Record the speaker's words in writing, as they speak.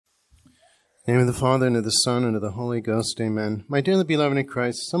In the name of the Father, and of the Son, and of the Holy Ghost, amen. My dearly beloved in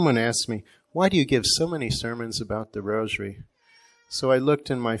Christ, someone asked me, why do you give so many sermons about the Rosary? So I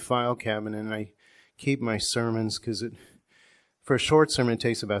looked in my file cabinet, and I keep my sermons, because for a short sermon, it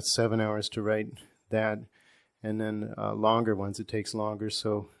takes about 7 hours to write that, and then longer ones, it takes longer.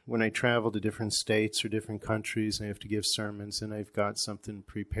 So when I travel to different states or different countries, I have to give sermons, and I've got something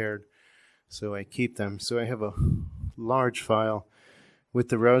prepared, so I keep them. So I have a large file with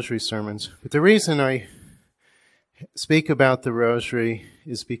the Rosary sermons. But the reason I speak about the Rosary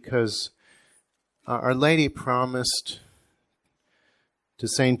is because Our Lady promised to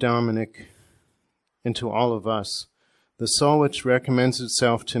St. Dominic and to all of us, the soul which recommends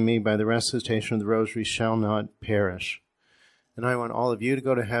itself to me by the recitation of the Rosary shall not perish. And I want all of you to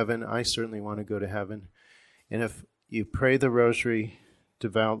go to heaven. I certainly want to go to heaven. And if you pray the Rosary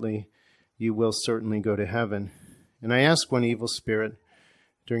devoutly, you will certainly go to heaven. And I asked one evil spirit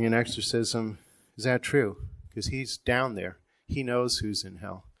during an exorcism, is that true? Because he's down there. He knows who's in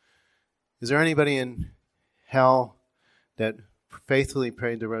hell. Is there anybody in hell that faithfully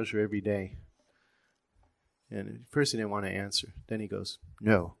prayed the Rosary every day? And at first he didn't want to answer. Then he goes,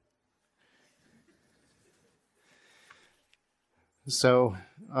 no. So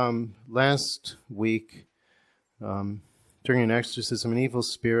last week, during an exorcism, an evil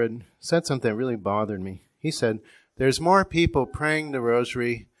spirit said something that really bothered me. He said, there's more people praying the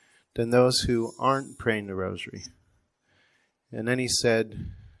Rosary than those who aren't praying the Rosary. And then he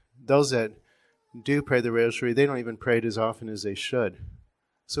said, those that do pray the Rosary, they don't even pray it as often as they should.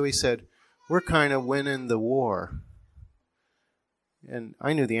 So he said, we're kind of winning the war. And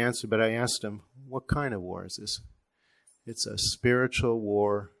I knew the answer, but I asked him, what kind of war is this? It's a spiritual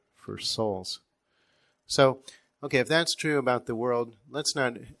war for souls. So, okay, if that's true about the world, let's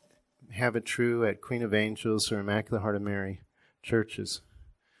not have it true at Queen of Angels or Immaculate Heart of Mary churches,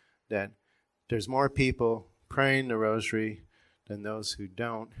 that there's more people praying the Rosary than those who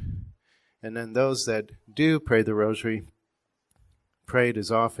don't. And then those that do pray the Rosary, pray it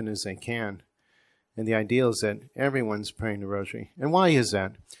as often as they can. And the ideal is that everyone's praying the Rosary. And why is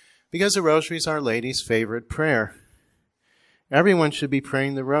that? Because the Rosary is Our Lady's favorite prayer. Everyone should be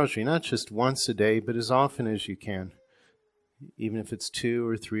praying the Rosary, not just once a day, but as often as you can, even if it's 2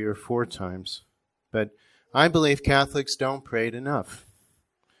 or 3 or 4 times. But I believe Catholics don't pray it enough.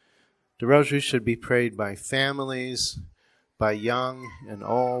 The Rosary should be prayed by families, by young and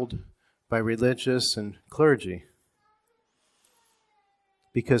old, by religious and clergy.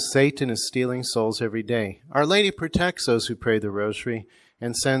 Because Satan is stealing souls every day. Our Lady protects those who pray the Rosary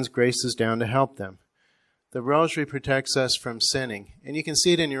and sends graces down to help them. The Rosary protects us from sinning. And you can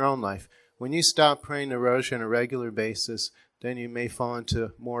see it in your own life. When you stop praying the Rosary on a regular basis, then you may fall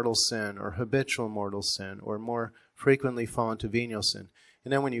into mortal sin or habitual mortal sin, or more frequently fall into venial sin.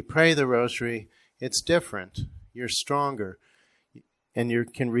 And then when you pray the Rosary, it's different. You're stronger, and you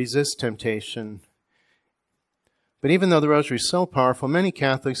can resist temptation. But even though the Rosary is so powerful, many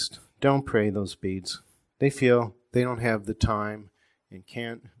Catholics don't pray those beads. They feel they don't have the time and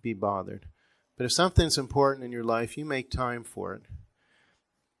can't be bothered. But if something's important in your life, you make time for it.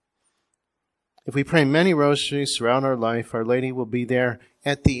 If we pray many rosaries throughout our life, Our Lady will be there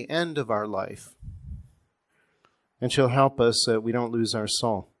at the end of our life. And she'll help us so that we don't lose our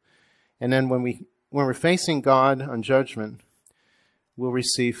soul. And then when we're facing God on judgment, we'll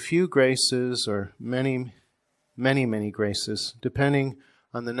receive few graces or many, many, many graces, depending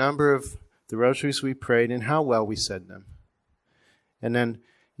on the number of the rosaries we prayed and how well we said them. And then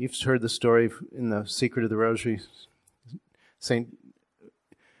you've heard the story in the Secret of the Rosary. St.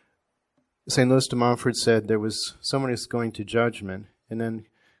 Louis de Montfort said there was someone who's going to judgment, and then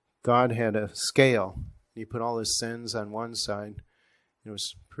God had a scale. He put all his sins on one side. It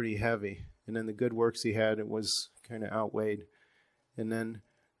was pretty heavy. And then the good works he had, it was kind of outweighed. And then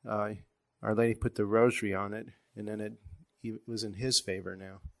Our Lady put the Rosary on it, and then it was in his favor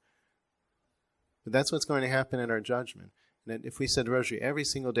now. But that's what's going to happen at our judgment. And if we said the Rosary every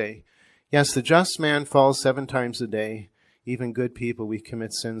single day, yes, the just man falls 7 times a day. Even good people, we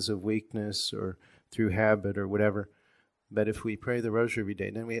commit sins of weakness or through habit or whatever. But if we pray the Rosary every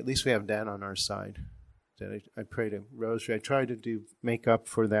day, then at least we have that on our side. That I prayed a Rosary. I tried to make up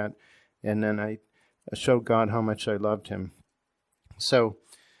for that, and then I showed God how much I loved him. So,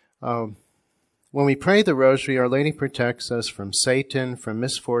 when we pray the Rosary, Our Lady protects us from Satan, from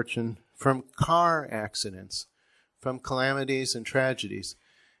misfortune, from car accidents, from calamities and tragedies.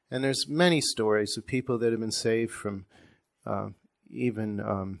 And there's many stories of people that have been saved from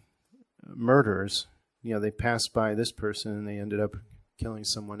even murderers. You know, they passed by this person and they ended up killing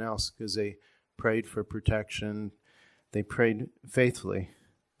someone else because they prayed for protection. They prayed faithfully.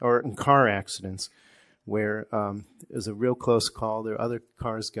 or in car accidents, where it was a real close call. There other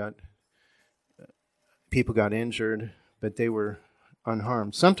people got injured, but they were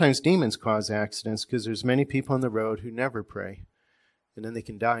unharmed. Sometimes demons cause accidents because there's many people on the road who never pray. And then they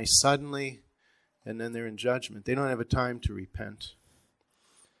can die suddenly, and then they're in judgment. They don't have a time to repent.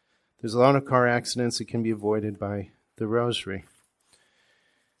 There's a lot of car accidents that can be avoided by the Rosary.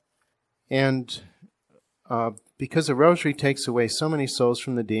 And because the Rosary takes away so many souls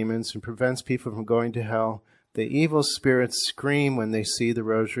from the demons and prevents people from going to hell, the evil spirits scream when they see the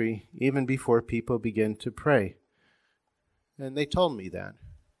Rosary, even before people begin to pray. And they told me that.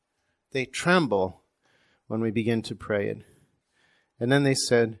 They tremble when we begin to pray it. And then they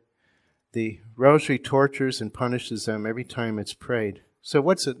said, the Rosary tortures and punishes them every time it's prayed. So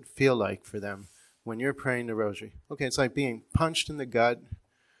what's it feel like for them when you're praying the Rosary? Okay, it's like being punched in the gut,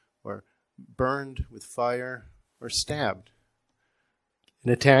 or burned with fire, or stabbed.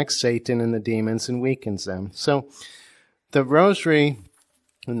 It attacks Satan and the demons and weakens them. So the Rosary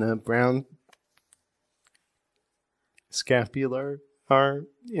and the brown scapular are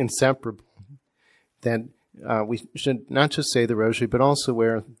inseparable. That we should not just say the Rosary, but also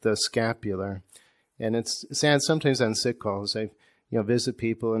wear the scapular. And it's sad sometimes on sick calls. I visit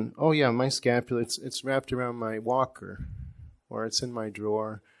people and, oh yeah, my scapular, it's wrapped around my walker, or it's in my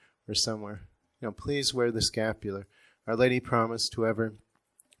drawer or somewhere. Please wear the scapular. Our Lady promised whoever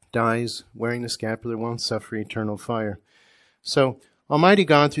dies wearing the scapular won't suffer eternal fire. So Almighty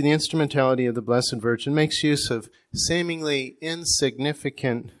God, through the instrumentality of the Blessed Virgin, makes use of seemingly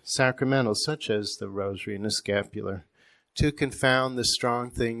insignificant sacramentals, such as the Rosary and the scapular, to confound the strong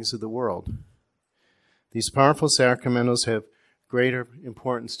things of the world. These powerful sacramentals have greater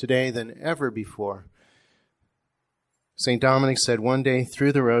importance today than ever before. St. Dominic said, one day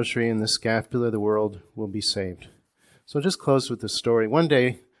through the Rosary and the scapular, the world will be saved. So I'll just close with the story. One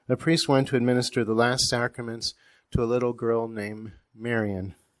day, a priest went to administer the last sacraments to a little girl named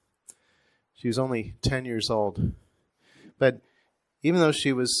Marian. She was only 10 years old. But even though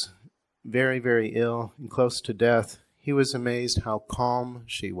she was very, very ill and close to death, he was amazed how calm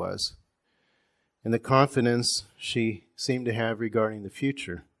she was and the confidence she seemed to have regarding the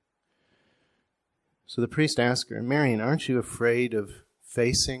future. So the priest asked her, Marian, aren't you afraid of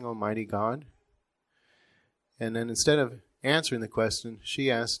facing Almighty God? And then instead of answering the question, she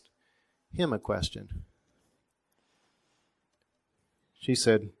asked him a question. She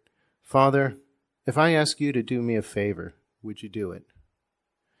said, Father, if I ask you to do me a favor, would you do it?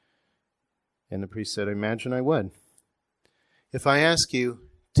 And the priest said, I imagine I would. If I ask you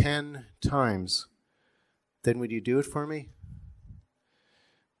 10 times, then would you do it for me?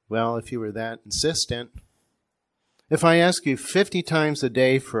 Well, if you were that insistent. If I ask you 50 times a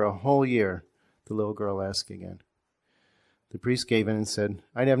day for a whole year, the little girl asked again. The priest gave in and said,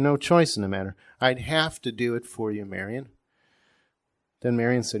 I'd have no choice in the matter. I'd have to do it for you, Marian. Then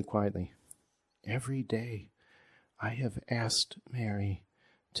Marian said quietly, every day I have asked Mary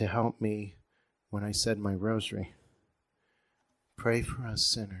to help me when I said my Rosary. Pray for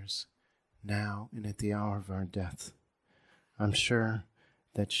us sinners, now and at the hour of our death. I'm sure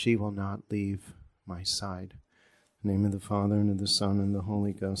that she will not leave my side. In the name of the Father, and of the Son, and of the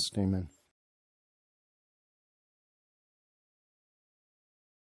Holy Ghost. Amen.